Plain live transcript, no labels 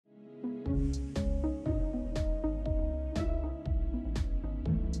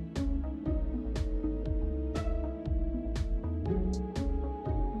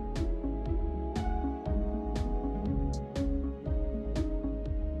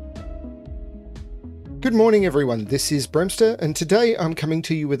Good morning everyone, this is BremSter and today I'm coming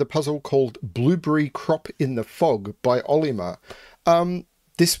to you with a puzzle called Blueberry Crop in the Fog by Olima.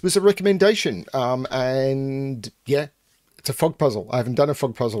 This was a recommendation and yeah, it's a fog puzzle. I haven't done a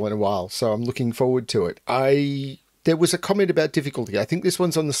fog puzzle in a while, so I'm looking forward to it. There was a comment about difficulty. I think this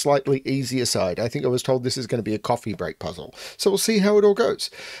one's on the slightly easier side. I think I was told this is going to be a coffee break puzzle. So we'll see how it all goes.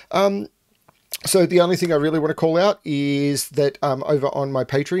 So the only thing I really want to call out is that over on my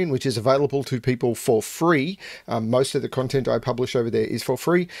Patreon, which is available to people for free, most of the content I publish over there is for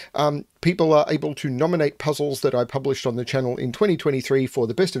free, people are able to nominate puzzles that I published on the channel in 2023 for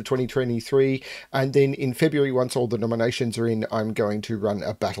the best of 2023, and then in February, once all the nominations are in, I'm going to run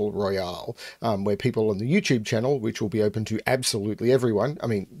a battle royale where people on the YouTube channel, which will be open to absolutely everyone, I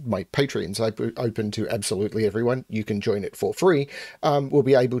mean my Patreon's open to absolutely everyone, you can join it for free, will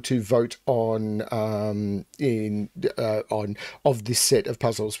be able to vote on of this set of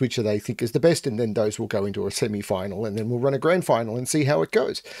puzzles, which they think is the best, and then those will go into a semi-final, and then we'll run a grand final and see how it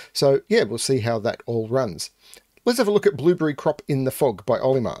goes. So yeah, we'll see how that all runs. Let's have a look at Blueberry Crop in the Fog by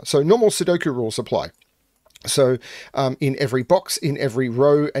Olima. So normal Sudoku rules apply. So in every box, in every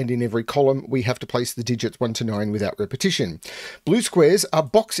row, and in every column, we have to place the digits 1 to 9 without repetition. Blue squares are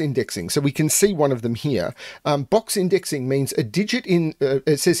box indexing, so we can see one of them here. Box indexing means a digit in,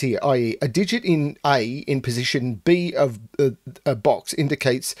 it says here, i.e. a digit in A in position B of a box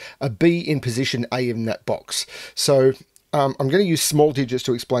indicates a B in position A in that box. So I'm going to use small digits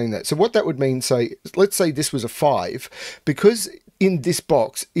to explain that. So what that would mean, say, let's say this was a 5, because in this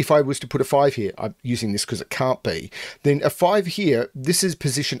box, if I was to put a 5 here, I'm using this because it can't be, then a 5 here, this is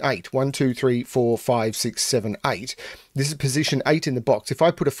position 8. 1, 2, 3, 4, 5, 6, 7, 8. This is position 8 in the box. If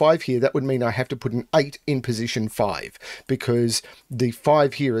I put a 5 here, that would mean I have to put an 8 in position 5, because the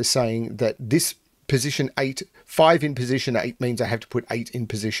 5 here is saying that this position 8, 5 in position 8 means I have to put 8 in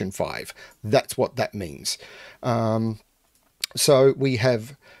position 5. That's what that means. So we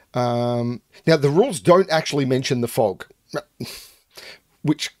have, now the rules don't actually mention the fog,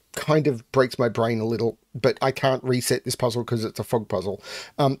 which kind of breaks my brain a little, but I can't reset this puzzle because it's a fog puzzle.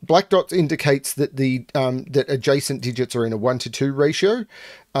 Black dots indicates that the that adjacent digits are in a 1 to 2 ratio.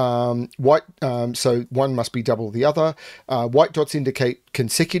 White, so one must be double the other. White dots indicate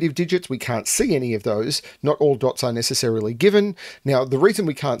consecutive digits. We can't see any of those. Not all dots are necessarily given. Now, the reason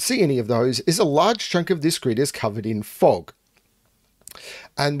we can't see any of those is a large chunk of this grid is covered in fog.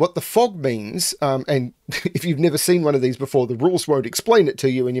 And what the fog means, and if you've never seen one of these before, the rules won't explain it to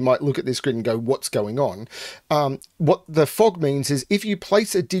you, and you might look at this grid and go, what's going on? What the fog means is if you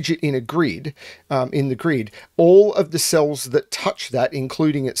place a digit in a grid, in the grid, all of the cells that touch that,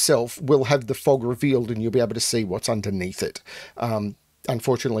 including itself, will have the fog revealed, and you'll be able to see what's underneath it.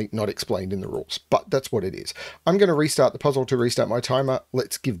 Unfortunately, not explained in the rules, but that's what it is. I'm going to restart the puzzle to restart my timer.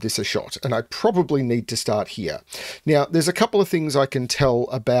 Let's give this a shot, and I probably need to start here. Now, there's a couple of things I can tell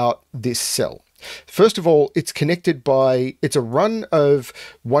about this cell. First of all, it's connected by, it's a run of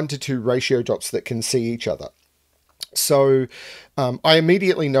 1 to 2 ratio dots that can see each other. So I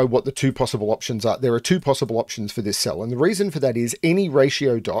immediately know what the two possible options are. There are two possible options for this cell, and the reason for that is any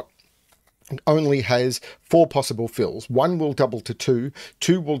ratio dot only has 4 possible fills. 1 will double to 2,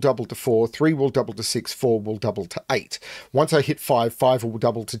 2 will double to 4, 3 will double to 6, 4 will double to 8. Once I hit 5, 5 will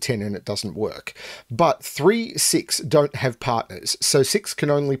double to 10 and it doesn't work. But 3, 6 don't have partners. So 6 can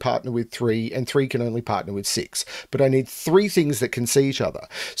only partner with 3 and 3 can only partner with 6. But I need 3 things that can see each other.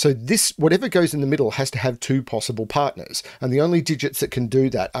 So this, whatever goes in the middle has to have 2 possible partners. And the only digits that can do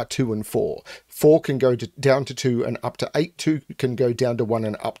that are 2 and 4. 4 can go down to 2 and up to 8. 2 can go down to 1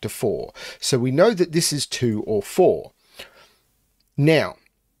 and up to 4. So we know that this is 2 or 4. Now,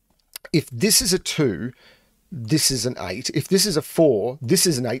 if this is a 2, this is an 8. If this is a 4, this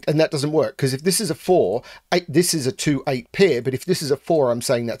is an 8, and that doesn't work, because if this is a 4, 8, this is a 2, 8 pair, but if this is a 4, I'm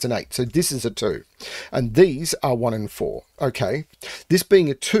saying that's an 8. So this is a 2. And these are 1 and 4. Okay. This being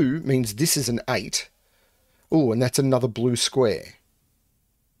a 2 means this is an 8. Oh, and that's another blue square.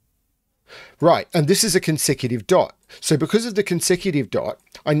 Right, and this is a consecutive dot. So because of the consecutive dot,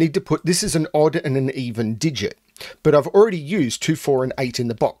 I need to put, this is an odd and an even digit. But I've already used 2, 4, and 8 in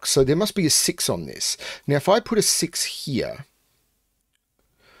the box, so there must be a 6 on this. Now, if I put a 6 here,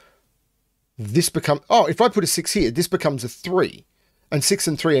 this becomes, oh, if I put a 6 here, this becomes a 3. And 6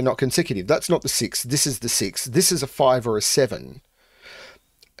 and 3 are not consecutive. That's not the 6. This is the 6. This is a 5 or a 7.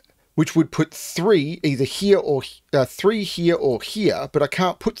 Which would put 3 either here or 3 here or here, but I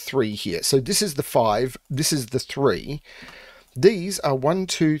can't put 3 here. So this is the 5, this is the 3. These are 1,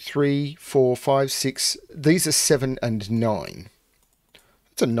 2, 3, 4, 5, 6. These are 7 and 9.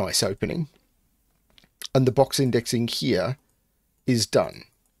 That's a nice opening. And the box indexing here is done.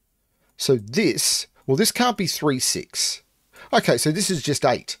 So this Well, this can't be 3, 6. Okay, so this is just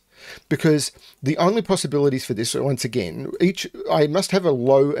 8. Because the only possibilities for this, once again, I must have a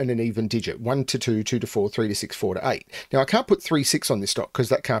low and an even digit. 1 to 2, 2 to 4, 3 to 6, 4 to 8. Now, I can't put 3, 6 on this dot because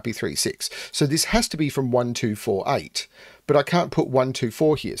that can't be 3, 6. So this has to be from 1, 2, 4, 8. But I can't put 1, 2,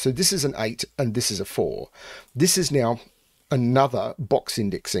 4 here. So this is an 8 and this is a 4. This is now another box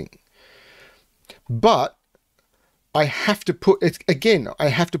indexing. But I have to put, again, I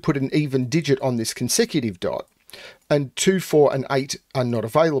have to put an even digit on this consecutive dot. And 2, 4, and 8 are not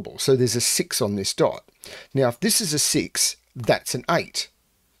available. So there's a 6 on this dot. Now, if this is a 6, that's an 8.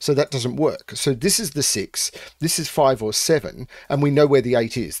 So that doesn't work. So this is the 6, this is 5 or 7, and we know where the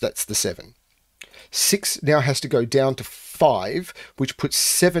 8 is. That's the 7. 6 now has to go down to 5, which puts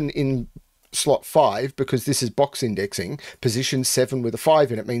 7 in slot 5, because this is box indexing. Position 7 with a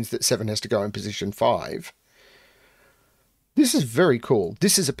 5, and it means that 7 has to go in position 5. This is very cool.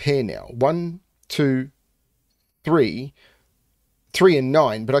 This is a pair now. 1, 2, 3 and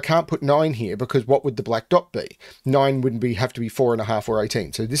 9, but I can't put 9 here because what would the black dot be? 9 wouldn't have to be 4.5 or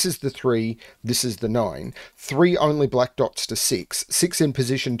 18. So this is the 3, this is the 9. 3 only black dots to 6. 6 in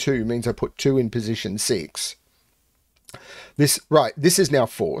position 2 means I put 2 in position 6. This is now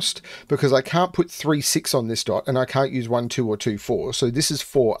forced because I can't put 3, 6 on this dot and I can't use 1, 2 or 2, 4. So this is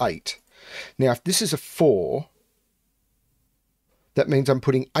 4, 8. Now if this is a 4, that means I'm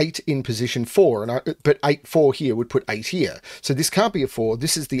putting 8 in position 4, but 8, 4 here would put 8 here. So this can't be a 4.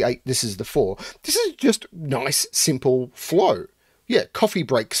 This is the 8. This is the 4. This is just nice, simple flow. Yeah, coffee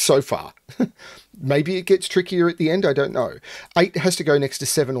break so far. Maybe it gets trickier at the end. I don't know. 8 has to go next to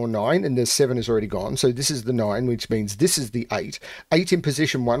 7 or 9, and the 7 is already gone. So this is the 9, which means this is the 8. 8 in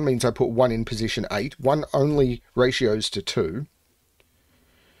position 1 means I put 1 in position 8. 1 only ratios to 2.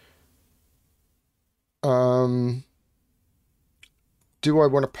 Do I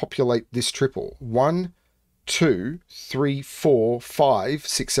want to populate this triple? 1, 2, 3, 4, 5,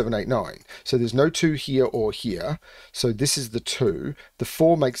 6, 7, 8, 9. So there's no 2 here or here. So this is the 2. The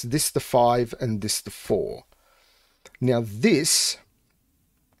 4 makes this the 5 and this the 4. Now this,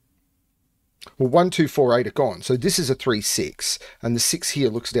 well, 1, 2, 4, 8 are gone. So this is a 3, 6. And the 6 here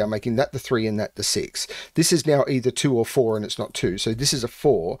looks down, making that the 3 and that the 6. This is now either 2 or 4 and it's not 2. So this is a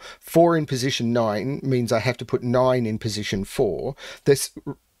 4. 4 in position 9 means I have to put 9 in position 4. This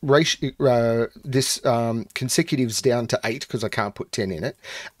consecutive's down to 8 because I can't put 10 in it.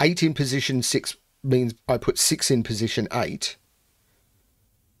 8 in position 6 means I put 6 in position 8.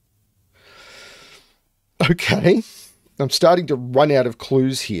 Okay. I'm starting to run out of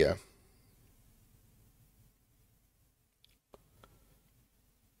clues here.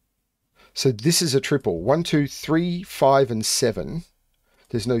 So this is a triple. 1, 2, 3, 5, and 7.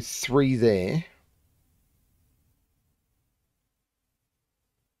 There's no 3 there.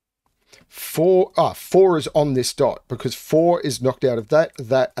 4 is on this dot because 4 is knocked out of that,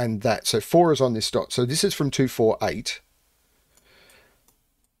 that, and that. So 4 is on this dot. So this is from 2, 4, 8.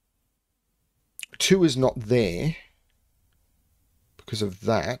 2 is not there because of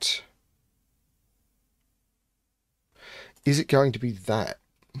that. Is it going to be that?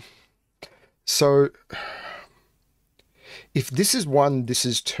 So if this is 1, this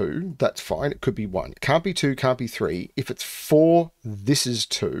is 2, that's fine. It could be 1. It can't be 2, can't be 3. If it's 4, this is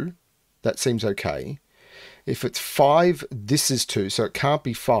 2. That seems okay. If it's 5, this is 2, so it can't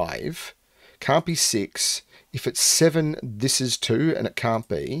be 5. Can't be 6. If it's 7, this is 2, and it can't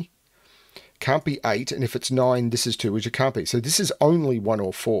be. Can't be 8, and if it's 9, this is 2, which it can't be. So this is only 1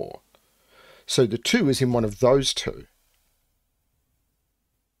 or 4. So the 2 is in one of those two,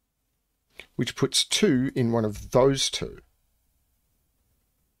 which puts 2 in one of those two.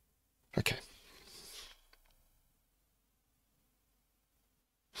 Okay.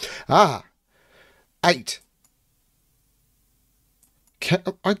 8.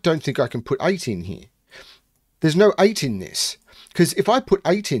 I don't think I can put 8 in here. There's no 8 in this, because if I put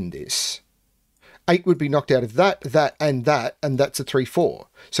 8 in this, 8 would be knocked out of that, that, and that's a 3, 4.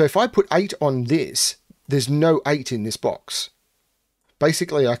 So if I put 8 on this, there's no 8 in this box.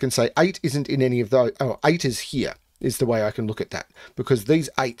 Basically, I can say 8 isn't in any of those. Oh, 8 is here, is the way I can look at that. Because these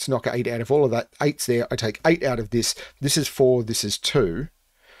 8s knock 8 out of all of that. 8's there. I take 8 out of this. This is 4. This is 2.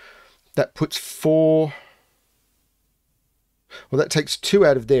 That puts 4... Well, that takes 2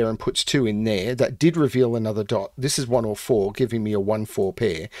 out of there and puts 2 in there. That did reveal another dot. This is 1 or 4, giving me a 1-4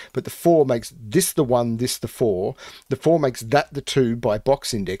 pair. But the 4 makes this the 1, this the 4. The 4 makes that the 2 by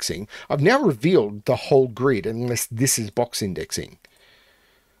box indexing. I've now revealed the whole grid, unless this is box indexing.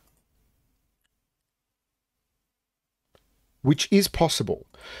 Which is possible.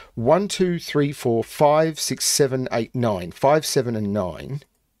 1, 2, 3, 4, 5, 6, 7, 8, 9. 5, 7, and 9.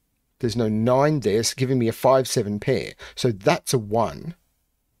 There's no 9 there, so giving me a 5, 7 pair. So that's a 1.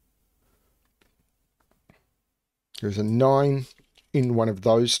 There's a 9 in one of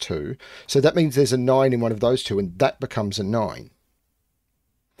those two. So that means there's a 9 in one of those two, and that becomes a 9.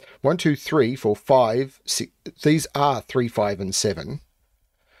 1, 2, 3, 4, 5, 6. These are 3, 5, and 7.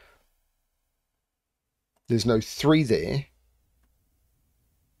 There's no 3 there.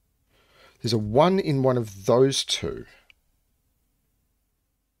 There's a 1 in one of those two.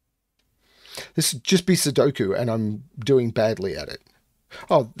 This would just be Sudoku, and I'm doing badly at it.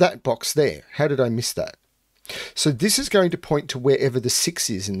 Oh, that box there. How did I miss that? So this is going to point to wherever the 6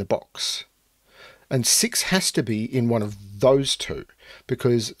 is in the box. And 6 has to be in one of those two,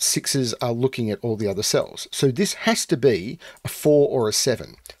 because 6s are looking at all the other cells. So this has to be a 4 or a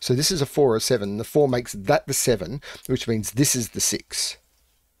 7. So this is a 4 or a 7. The 4 makes that the 7, which means this is the 6.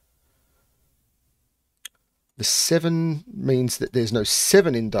 The 7 means that there's no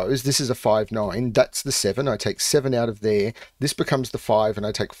 7 in those. This is a 5, 9. That's the 7. I take 7 out of there. This becomes the 5, and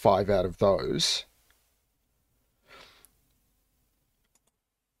I take 5 out of those.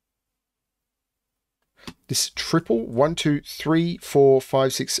 This triple, 1, 2, 3, 4,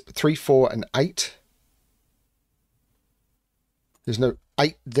 5, 6, 3, 4, and 8. There's no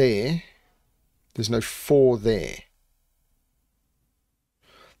 8 there. There's no 4 there.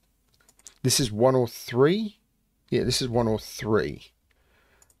 This is 1 or 3. Yeah, this is 1 or 3.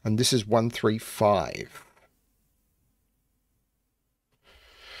 And this is 1, 3, 5.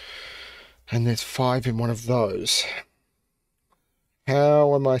 And there's 5 in one of those.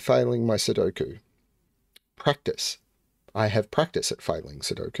 How am I failing my Sudoku? Practice. I have practice at failing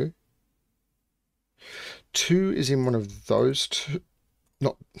Sudoku. 2 is in one of those two.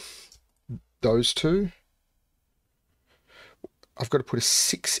 Not those two. I've got to put a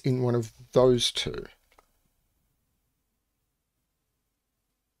 6 in one of those two.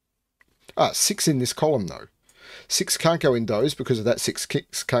 6 in this column though. 6 can't go in those because of that 6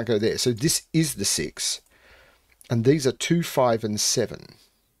 can't go there. So this is the 6. And these are 2, 5, and 7.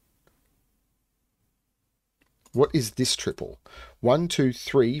 What is this triple? 1, 2,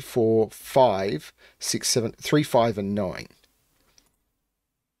 3, 4, 5, 6, 7, 3, 5, and 9.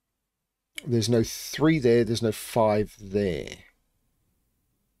 There's no 3 there. There's no 5 there.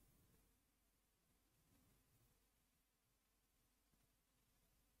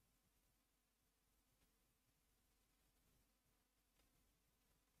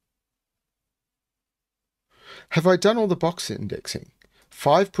 Have I done all the box indexing?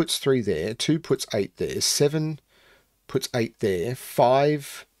 5 puts 3 there, 2 puts 8 there, 7 puts 8 there,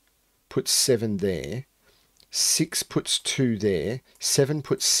 5 puts 7 there, 6 puts 2 there, 7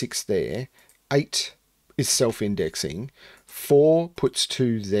 puts 6 there, 8 is self-indexing, 4 puts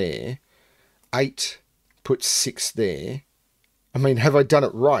 2 there, 8 puts 6 there. I mean, have I done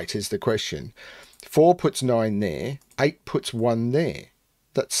it right is the question. 4 puts 9 there, 8 puts 1 there.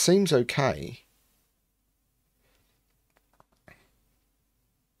 That seems okay.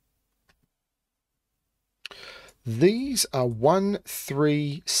 These are 1,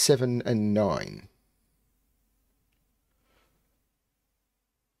 3, 7, and 9.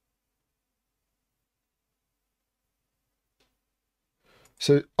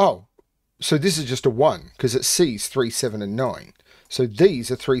 So, so this is just a 1 because it sees 3, 7, and 9. So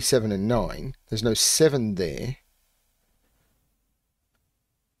these are 3, 7, and 9. There's no 7 there.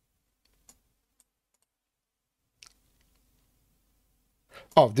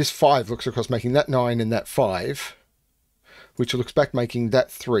 Oh, this 5 looks across making that 9 and that 5, which looks back making that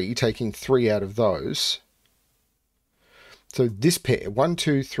 3, taking 3 out of those. So this pair, 1,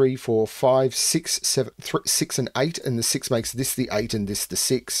 2, 3, 4, 5, 6, 7, 6 and 8, and the 6 makes this the 8 and this the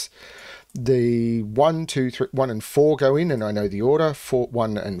 6. The 1, 2, 3, 1 and 4 go in, and I know the order, 4,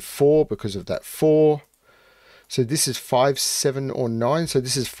 1 and 4 because of that 4. So this is 5, 7, or 9. So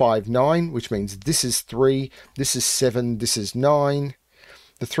this is 5, 9, which means this is 3, this is 7, this is 9.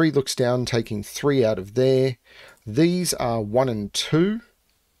 The 3 looks down, taking 3 out of there. These are 1 and 2.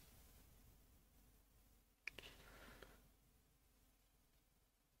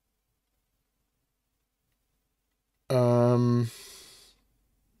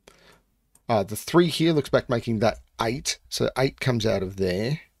 The 3 here looks back making that 8. So 8 comes out of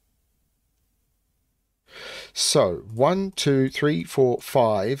there. So 1, 2, 3, 4,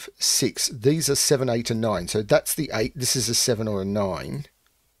 5, 6. These are 7, 8, and 9. So that's the 8. This is a 7 or a 9.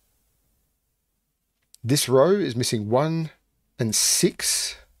 This row is missing 1 and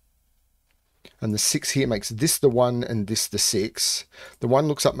 6. And the 6 here makes this the 1 and this the 6. The 1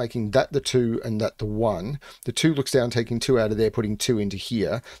 looks up making that the 2 and that the 1. The 2 looks down taking 2 out of there, putting 2 into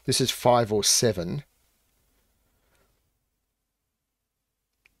here. This is 5 or 7.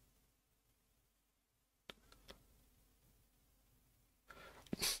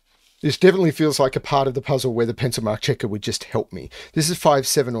 This definitely feels like a part of the puzzle where the pencil mark checker would just help me. This is 5,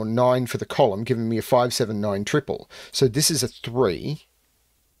 7, or 9 for the column, giving me a 5, 7, 9 triple. So this is a 3.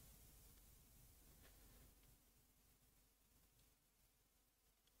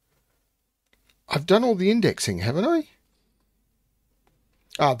 I've done all the indexing, haven't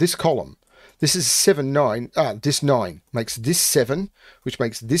I? This column. This is 7, 9. This 9 makes this 7, which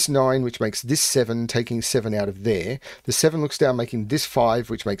makes this 9, which makes this 7, taking 7 out of there. The 7 looks down, making this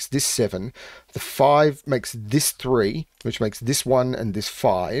 5, which makes this 7. The 5 makes this 3, which makes this 1 and this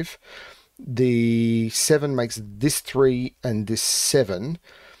 5. The 7 makes this 3 and this 7.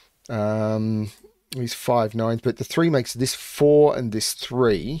 These 5 9s, but the 3 makes this 4 and this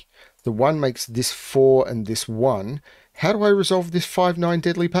 3. The 1 makes this 4 and this 1. How do I resolve this 5 9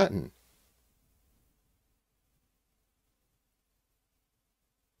 deadly pattern?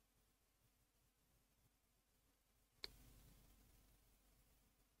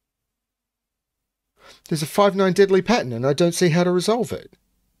 There's a 5 9 deadly pattern and I don't see how to resolve it.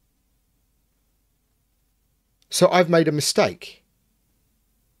 So I've made a mistake.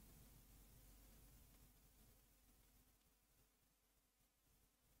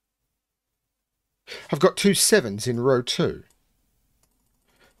 I've got 2 7s in row 2.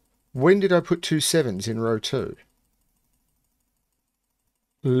 When did I put 2 7s in row 2?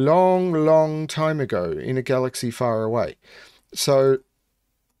 Long, long time ago in a galaxy far away. So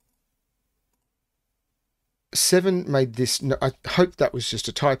 7 made this. No, I hope that was just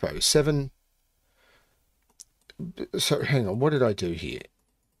a typo. 7. So hang on, what did I do here?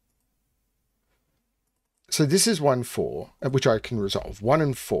 So this is 1 4, which I can resolve. 1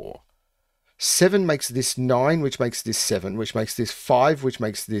 and 4. 7 makes this 9, which makes this 7, which makes this 5, which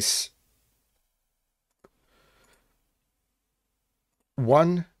makes this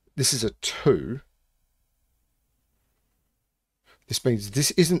 1. This is a 2. This means this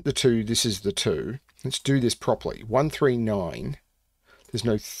isn't the 2, this is the 2. Let's do this properly. 1 3 9. There's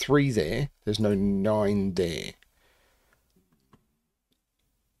no 3 there. There's no 9 there.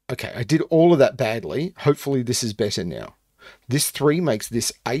 Okay, I did all of that badly. Hopefully this is better now. This 3 makes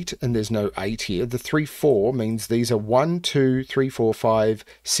this 8, and there's no 8 here. The 3 4 means these are 1 2 3 4 5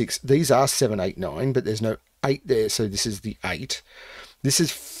 6. These are 7 8 9, but there's no 8 there, so this is the 8. This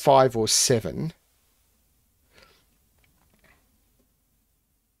is 5 or 7.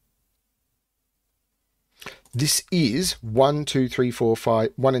 This is 1 2 3 4 5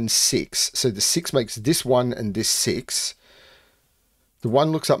 1 and 6. So the 6 makes this 1 and this 6. The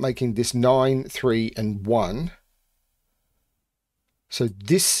 1 looks up making this 9, 3, and 1. So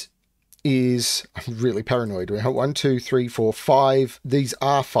this is, I'm really paranoid. 1 2 3 4 5. These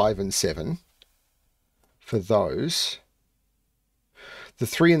are 5 and 7 for those. The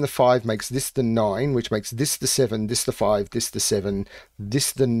 3 and the 5 makes this the 9, which makes this the 7, this the 5, this the 7,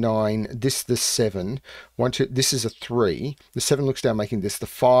 this the 9, this the 7. 1, 2, this is a 3. The 7 looks down, making this the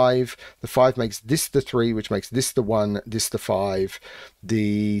 5. The 5 makes this the 3, which makes this the 1, this the 5.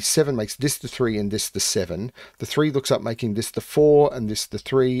 The 7 makes this the 3 and this the 7. The 3 looks up, making this the 4 and this the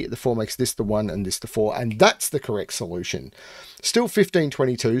 3. The 4 makes this the 1 and this the 4. And that's the correct solution. Still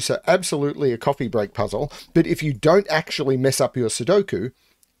 1522, so absolutely a coffee break puzzle. But if you don't actually mess up your Sudoku,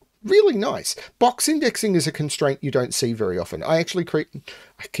 really nice. Box indexing is a constraint you don't see very often. I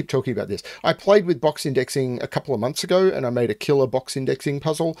keep talking about this. I played with box indexing a couple of months ago and I made a killer box indexing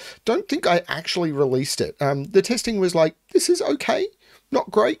puzzle. Don't think I actually released it. The testing was like, this is okay, not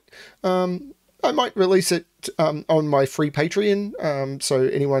great. I might release it on my free Patreon. So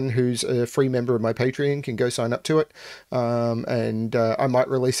anyone who's a free member of my Patreon can go sign up to it. And I might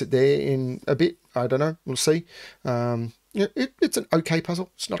release it there in a bit. I don't know. We'll see. Yeah, it's an okay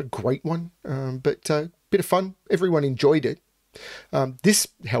puzzle. It's not a great one, but a bit of fun. Everyone enjoyed it. This,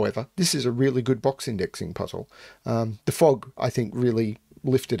 however, this is a really good box indexing puzzle. The Fog, I think, really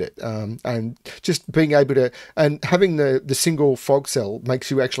lifted it, and just being able to, and having the single fog cell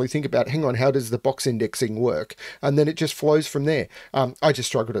makes you actually think about, hang on, how does the box indexing work? And then it just flows from there. I just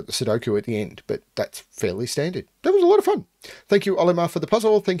struggled at the Sudoku at the end, but that's fairly standard. That was a lot of fun. Thank you, Olima, for the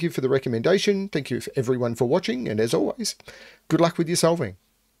puzzle. Thank you for the recommendation. Thank you everyone for watching, and as always, good luck with your solving.